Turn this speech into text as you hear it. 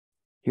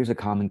Here's a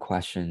common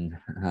question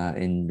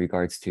in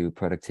regards to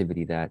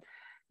productivity that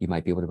you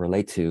might be able to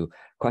relate to.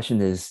 Question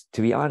is,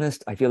 to be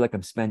honest, I feel like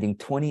I'm spending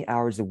 20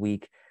 hours a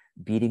week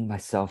beating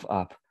myself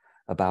up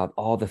about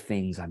all the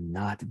things I'm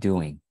not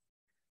doing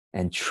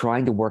and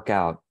trying to work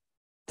out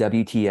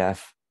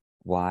WTF,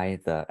 why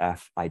the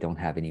F I don't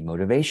have any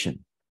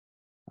motivation.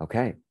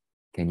 Okay,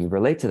 can you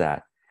relate to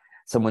that?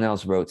 Someone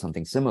else wrote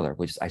something similar,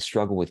 which is I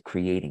struggle with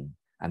creating.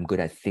 I'm good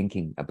at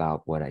thinking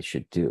about what I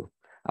should do.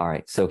 All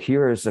right, so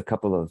here's a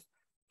couple of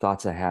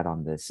thoughts I had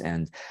on this,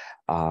 and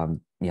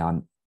I'm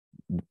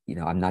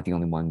not the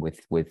only one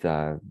with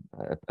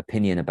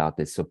opinion about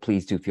this. So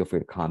please do feel free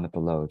to comment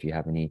below if you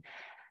have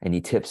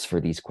any tips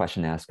for these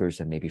question askers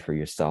and maybe for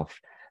yourself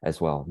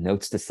as well.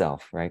 Notes to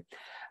self, right?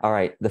 All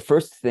right, the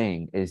first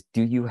thing is,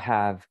 do you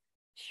have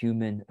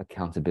human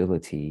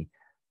accountability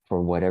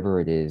for whatever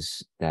it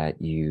is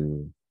that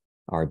you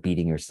are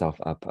beating yourself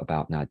up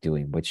about not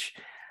doing? Which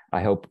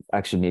I hope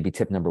actually maybe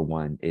tip number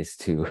one is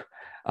to,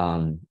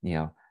 um, you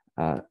know,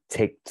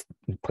 take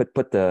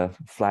put the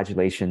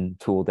flagellation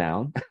tool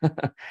down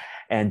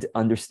and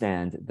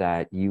understand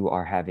that you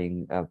are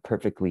having a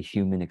perfectly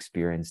human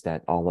experience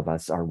that all of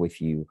us are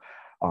with you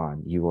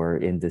on. You are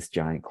in this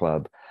giant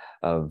club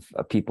of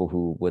people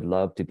who would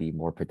love to be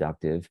more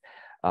productive.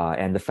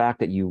 And the fact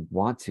that you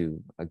want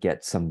to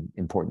get some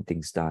important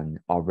things done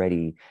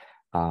already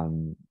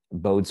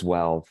bodes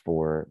well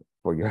for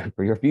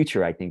your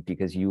future, I think,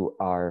 because you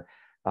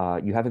have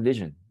a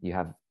vision, you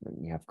have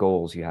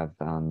goals, you have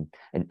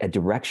a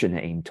direction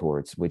to aim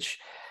towards, which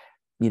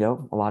a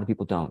lot of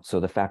people don't. So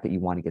the fact that you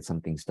want to get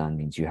some things done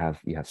means you have.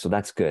 So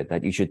that's good.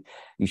 That you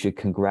should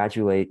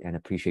congratulate and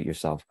appreciate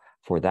yourself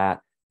for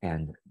that.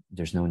 And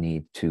there's no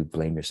need to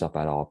blame yourself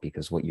at all,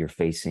 because what you're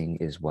facing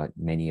is what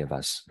many of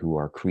us who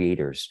are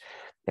creators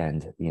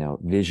and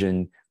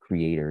vision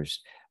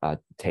creators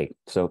take.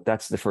 So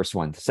that's the first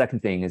one. The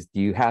second thing is, do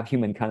you have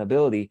human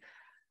accountability?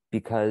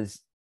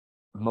 Because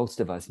most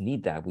of us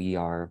need that. We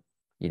are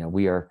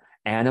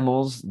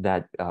animals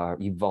that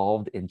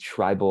evolved in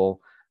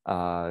tribal,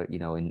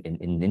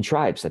 in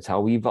tribes. That's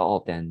how we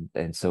evolved,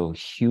 and so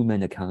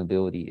human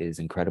accountability is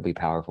incredibly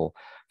powerful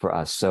for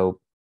us. So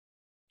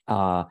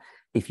uh,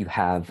 if you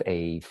have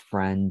a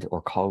friend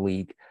or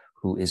colleague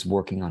who is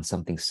working on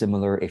something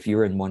similar, if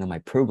you're in one of my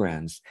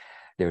programs,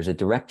 there's a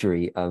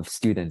directory of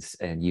students,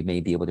 and you may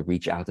be able to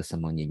reach out to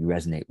someone you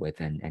resonate with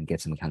and get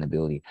some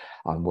accountability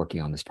on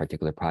working on this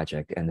particular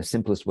project. And the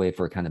simplest way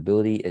for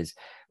accountability is,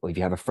 well, if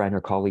you have a friend or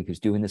colleague who's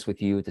doing this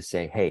with you, to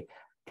say, hey,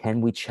 can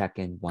we check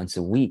in once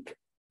a week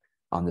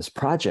on this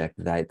project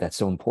that's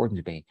so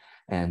important to me?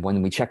 And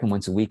when we check in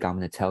once a week, I'm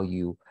going to tell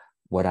you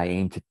what I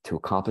aim to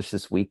accomplish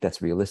this week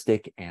that's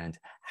realistic, and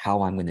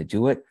how I'm going to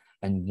do it,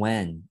 and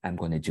when I'm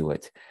going to do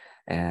it.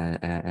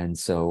 And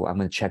so I'm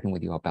going to check in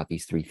with you about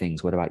these three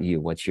things. What about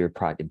you? What's your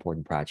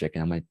important project?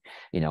 And I'm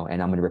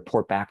going to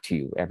report back to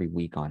you every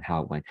week on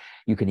how it went.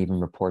 You can even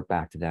report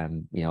back to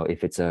them,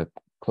 if it's a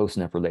close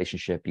enough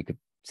relationship, you could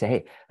say,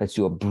 hey, let's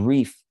do a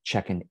brief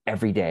check-in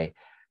every day,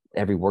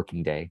 every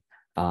working day.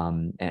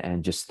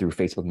 And just through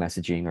Facebook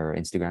messaging or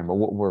Instagram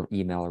or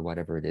email or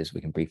whatever it is,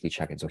 we can briefly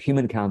check in. So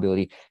human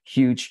accountability,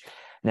 huge.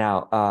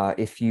 Now,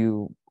 if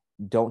you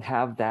don't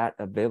have that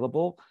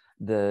available,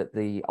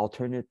 the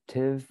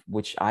alternative,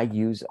 which I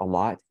use a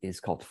lot,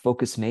 is called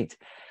FocusMate.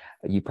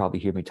 You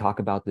probably hear me talk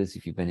about this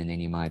if you've been in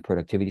any of my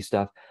productivity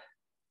stuff.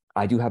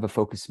 I do have a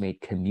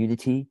FocusMate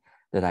community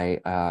that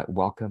I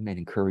welcome and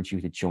encourage you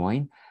to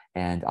join,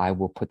 and I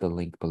will put the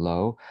link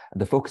below.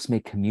 The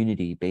FocusMate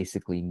community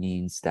basically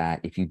means that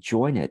if you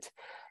join it,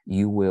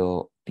 you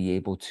will be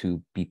able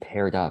to be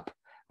paired up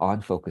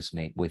on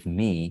FocusMate with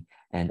me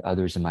and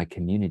others in my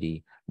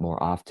community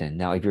more often.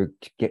 Now, if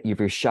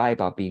you're shy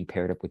about being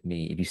paired up with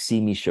me, if you see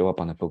me show up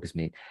on the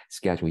FocusMate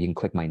schedule, you can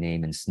click my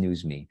name and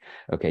snooze me.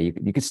 Okay,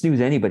 you can snooze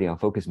anybody on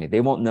FocusMate.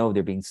 They won't know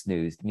they're being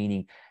snoozed,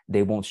 meaning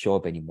they won't show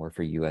up anymore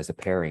for you as a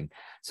pairing.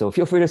 So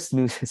feel free to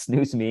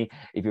snooze me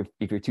if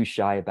you're too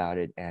shy about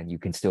it, and you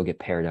can still get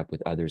paired up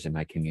with others in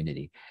my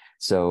community.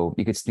 So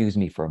you could snooze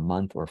me for a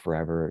month or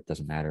forever. It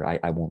doesn't matter.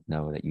 I won't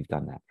know that you've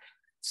done that.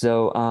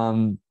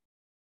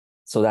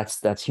 So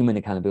that's human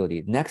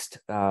accountability. Next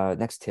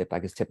tip, I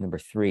guess tip number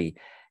 3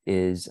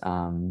 is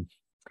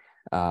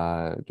give me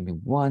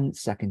 1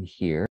 second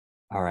here.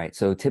 All right.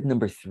 So tip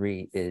number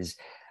 3 is,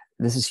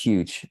 this is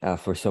huge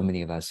for so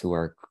many of us who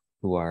are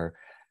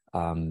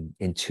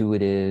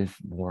intuitive,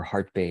 more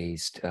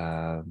heart-based,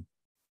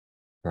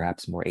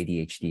 perhaps more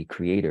ADHD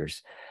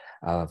creators.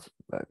 Of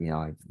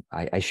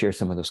I share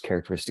some of those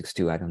characteristics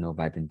too. I don't know if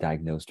I've been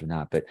diagnosed or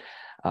not, but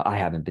I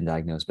haven't been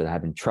diagnosed, but I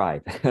haven't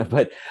tried.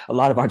 But a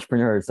lot of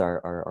entrepreneurs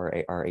are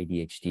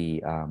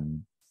ADHD,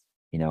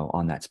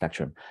 on that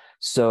spectrum.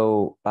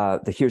 So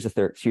here's a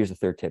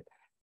third tip.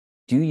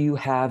 Do you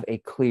have a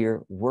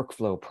clear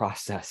workflow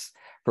process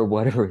for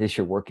whatever it is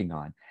you're working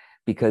on?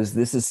 Because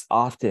this is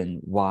often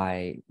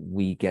why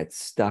we get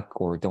stuck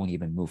or don't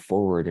even move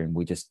forward, and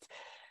we just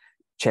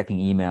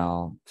checking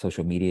email,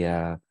 social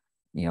media,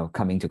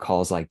 coming to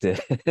calls like this.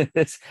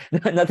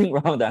 Nothing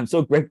wrong with that. I'm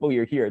so grateful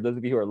you're here. Those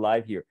of you who are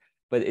live here,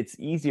 but it's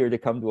easier to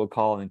come to a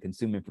call and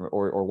consume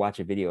or watch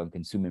a video and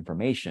consume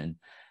information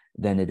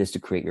than it is to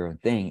create your own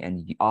thing.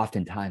 And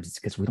oftentimes it's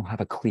because we don't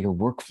have a clear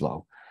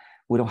workflow.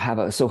 We don't have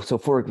a, so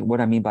for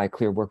what I mean by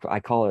clear workflow, I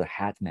call it a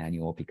hat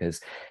manual,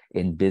 because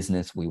in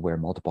business we wear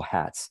multiple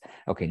hats.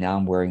 Okay, now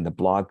I'm wearing the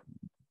blog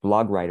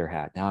writer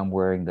hat. Now I'm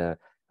wearing the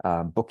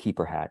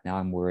bookkeeper hat. Now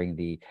I'm wearing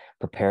the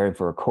preparing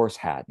for a course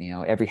hat. You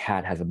know, every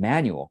hat has a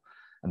manual.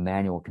 A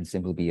manual can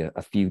simply be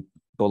a few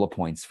bullet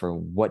points for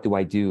what do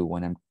I do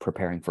when I'm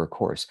preparing for a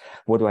course?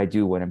 What do I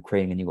do when I'm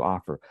creating a new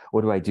offer?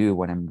 What do I do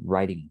when I'm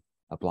writing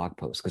a blog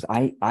post?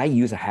 Because I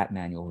use a hat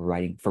manual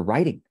for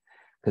writing.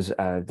 Because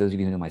those of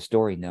you who know my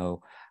story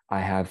know I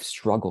have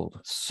struggled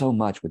so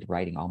much with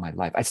writing all my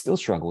life. I still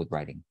struggle with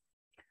writing.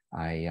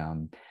 I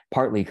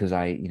partly because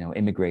I,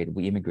 immigrated.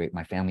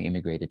 My family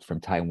immigrated from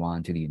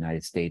Taiwan to the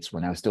United States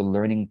when I was still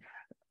learning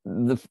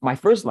my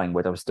first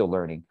language. I was still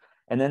learning,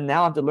 and then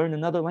now I have to learn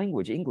another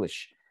language,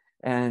 English.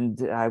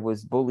 And I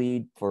was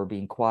bullied for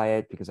being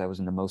quiet because I was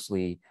in the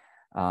mostly,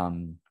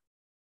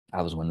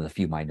 I was one of the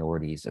few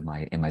minorities in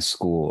my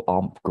school.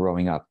 All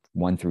growing up,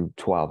 1 through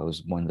 12, I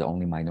was one of the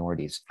only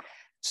minorities.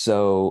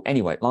 So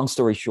anyway, long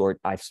story short,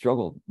 I've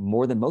struggled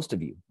more than most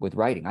of you with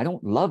writing. I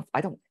don't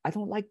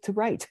like to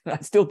write. I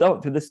still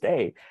don't to this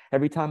day.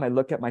 Every time I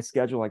look at my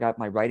schedule, I got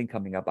my writing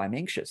coming up, I'm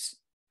anxious.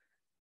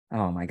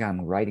 Oh my God,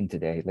 I'm writing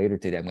today. Later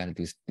today, I'm going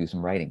to do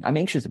some writing. I'm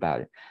anxious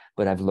about it,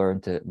 but I've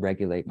learned to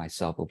regulate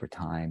myself over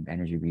time,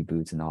 energy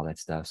reboots and all that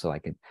stuff. So I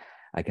can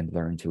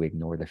learn to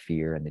ignore the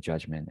fear and the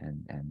judgment,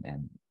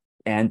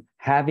 and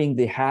having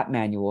the hat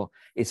manual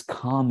is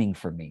calming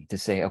for me to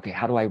say, okay,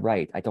 how do I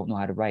write? I don't know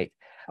how to write.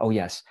 Oh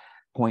yes,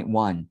 point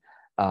one,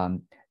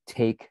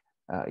 take,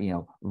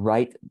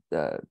 write,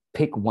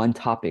 pick one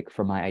topic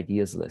from my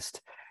ideas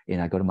list.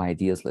 And I go to my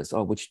ideas list.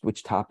 Oh,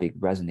 which topic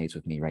resonates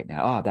with me right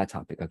now? Oh, that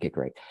topic. Okay,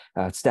 great.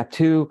 Step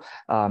two,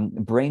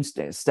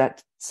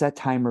 set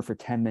timer for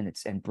 10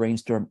 minutes and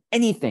brainstorm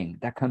anything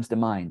that comes to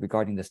mind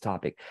regarding this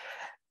topic.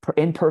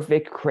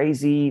 Imperfect,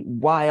 crazy,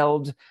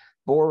 wild,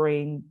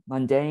 boring,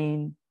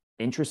 mundane,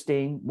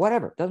 interesting,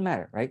 whatever, doesn't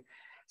matter, right?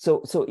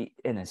 So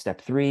and then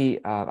step three,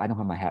 I don't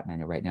have my hat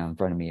manual right now in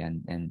front of me,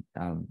 and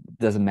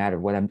doesn't matter.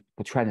 What I'm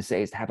trying to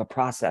say is to have a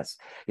process.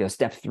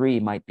 Step three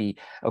might be,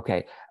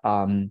 okay,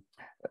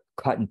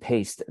 cut and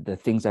paste the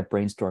things I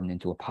brainstormed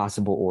into a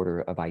possible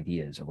order of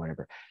ideas or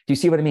whatever. Do you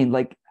see what I mean?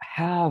 Like,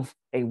 have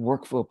a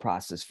workflow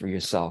process for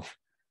yourself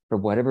for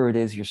whatever it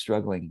is you're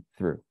struggling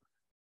through.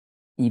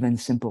 Even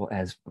simple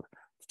as,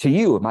 to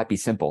you, it might be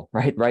simple,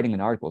 right? Writing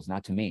an article is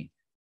not to me,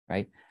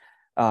 right?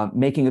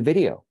 Making a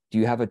video. Do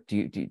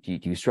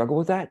you struggle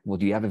with that? Well,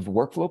 do you have a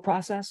workflow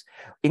process,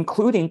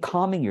 including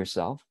calming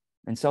yourself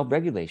and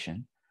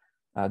self-regulation?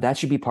 That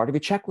should be part of your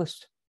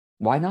checklist.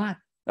 Why not?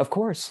 Of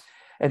course.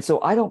 And so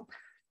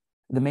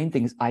the main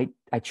thing is I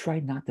try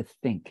not to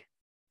think.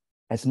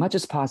 As much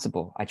as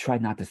possible, I try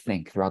not to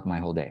think throughout my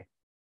whole day.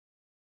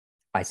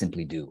 I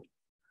simply do.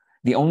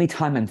 The only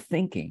time I'm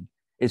thinking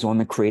is when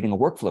I'm creating a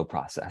workflow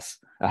process,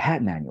 a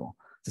hat manual,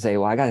 to say,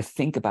 well, I got to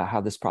think about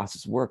how this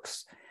process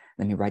works.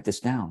 Let me write this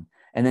down.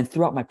 And then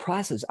throughout my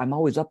process, I'm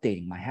always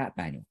updating my hat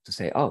manual to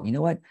say, oh, you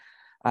know what?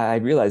 I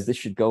realize this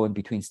should go in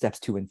between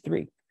steps 2 and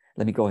 3.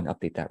 Let me go and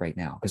update that right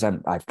now because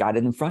I've got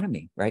it in front of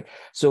me, right?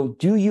 So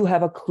do you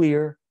have a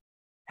clear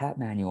hat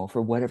manual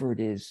for whatever it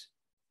is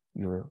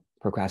you're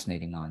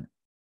procrastinating on?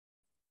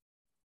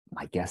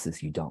 My guess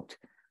is you don't,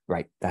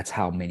 right? That's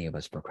how many of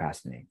us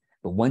procrastinate.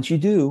 But once you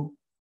do,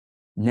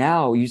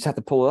 now you just have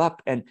to pull it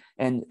up. And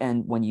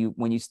when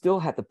you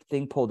still have the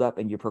thing pulled up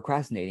and you're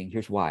procrastinating,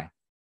 here's why.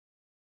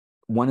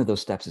 One of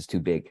those steps is too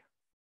big.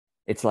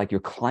 It's like you're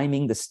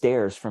climbing the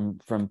stairs from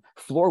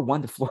floor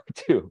 1 to floor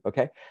 2.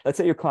 Okay, let's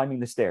say you're climbing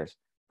the stairs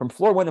from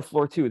floor 1 to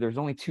floor 2. There's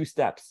only 2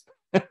 steps.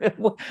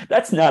 Well,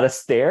 that's not a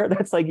stair.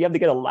 That's like you have to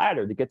get a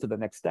ladder to get to the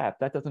next step.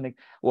 That doesn't make,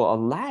 well, a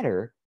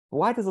ladder.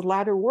 Why does a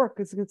ladder work?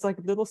 It's like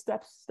little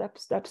steps,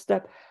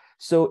 step.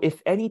 So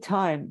if any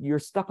time you're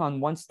stuck on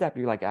one step,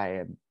 you're like,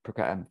 I'm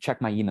check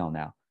my email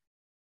now.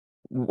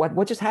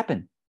 What just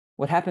happened?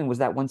 What happened was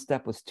that one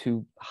step was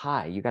too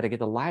high. You got to get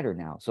a ladder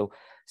now. So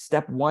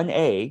step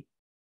 1A,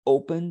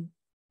 open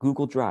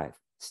Google Drive.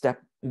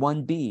 Step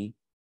 1B,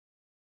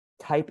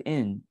 type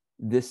in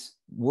this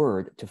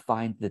word to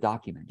find the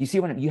document. You see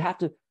what you have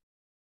to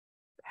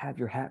have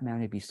your hat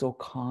manual be so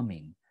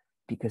calming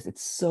because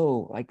it's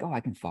so like, oh, I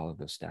can follow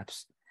those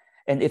steps.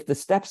 And if the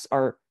steps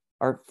are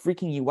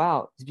freaking you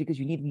out, it's because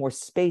you need more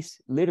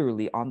space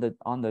literally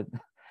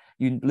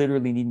you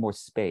literally need more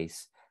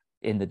space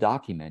in the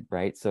document,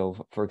 right?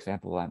 So for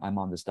example, I'm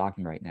on this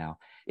document right now.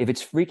 If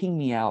it's freaking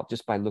me out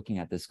just by looking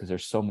at this because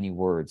there's so many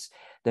words,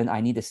 then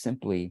I need to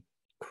simply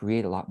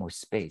create a lot more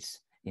space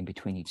in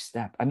between each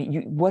step. I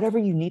mean, whatever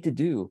you need to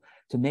do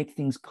to make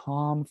things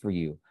calm for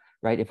you,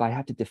 right? If I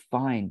have to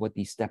define what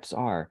these steps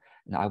are,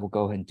 then I will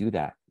go ahead and do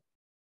that.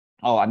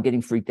 Oh, I'm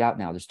getting freaked out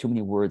now. There's too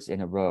many words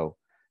in a row.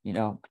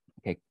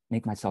 Okay,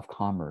 make myself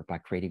calmer by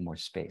creating more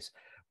space.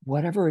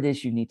 Whatever it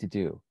is you need to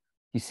do,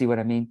 you see what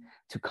I mean?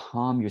 To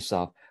calm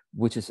yourself,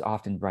 which is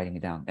often writing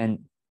it down. And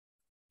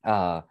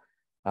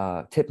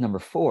Tip number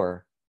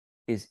 4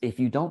 is if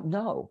you don't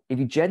know, if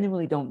you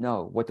genuinely don't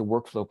know what the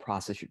workflow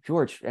process should,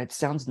 George, that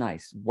sounds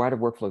nice. Write a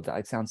workflow,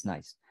 it sounds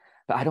nice,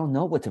 but I don't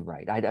know what to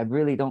write. I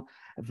really don't.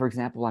 For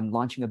example, I'm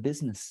launching a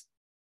business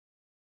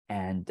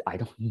and I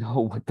don't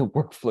know what the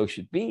workflow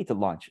should be to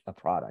launch a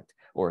product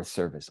or a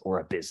service or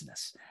a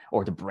business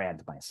or to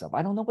brand myself.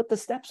 I don't know what the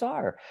steps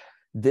are.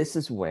 This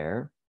is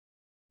where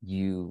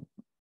you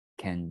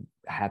can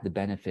have the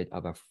benefit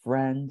of a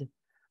friend,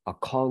 a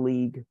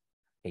colleague,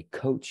 a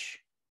coach,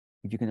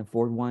 if you can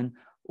afford one,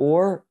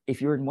 or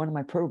if you're in one of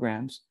my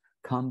programs,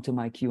 come to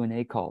my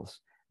Q&A calls.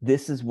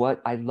 This is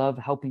what I love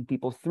helping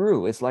people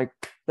through. It's like,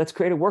 let's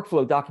create a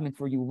workflow document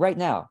for you right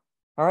now.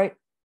 All right.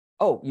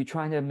 Oh, you're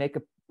trying to make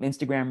an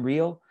Instagram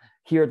reel?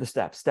 Here are the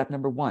steps. Step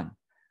number 1.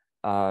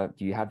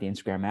 Do you have the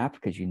Instagram app?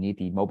 Because you need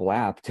the mobile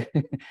app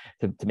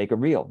to make a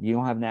reel. You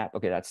don't have an app.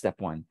 Okay, that's step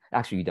 1.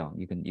 Actually, you don't.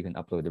 You can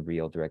upload the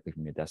reel directly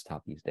from your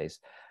desktop these days.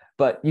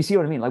 But you see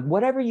what I mean? Like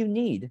whatever you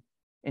need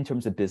in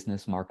terms of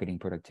business, marketing,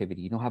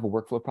 productivity, you don't have a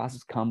workflow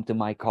process, come to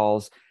my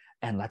calls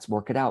and let's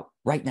work it out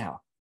right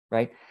now.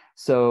 Right.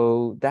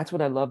 So that's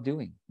what I love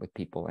doing with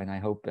people. And I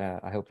hope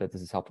that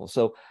this is helpful.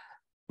 So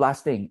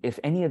last thing, if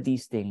any of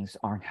these things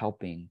aren't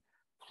helping,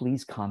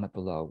 please comment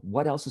below.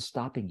 What else is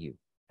stopping you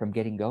from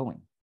getting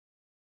going?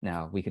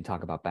 Now we can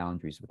talk about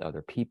boundaries with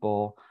other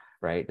people,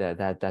 right?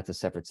 That's a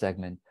separate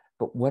segment.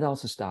 But what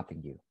else is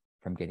stopping you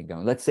from getting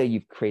going? Let's say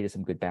you've created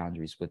some good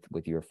boundaries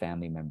with your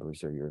family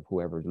members or your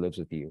whoever lives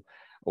with you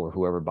or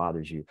whoever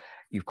bothers you.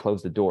 You've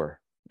closed the door,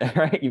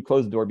 right? You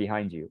closed the door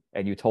behind you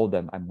and you told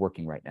them, I'm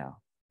working right now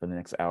for the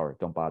next hour.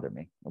 Don't bother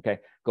me. Okay.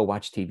 Go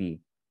watch TV,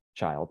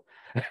 child.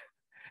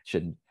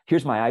 Shouldn't.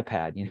 Here's my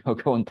iPad,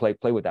 go and play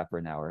with that for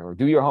an hour, or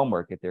do your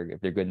homework if they're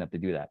good enough to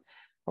do that,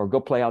 or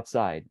go play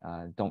outside.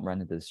 Don't run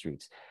into the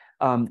streets.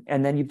 And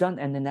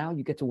then now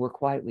you get to work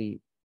quietly.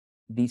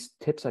 These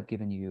tips I've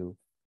given you,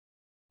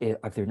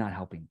 if they're not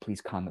helping, please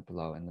comment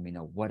below and let me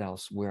know where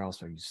else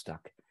are you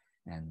stuck?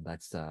 And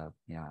let's,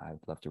 I'd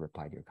love to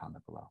reply to your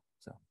comment below.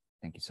 So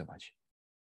thank you so much.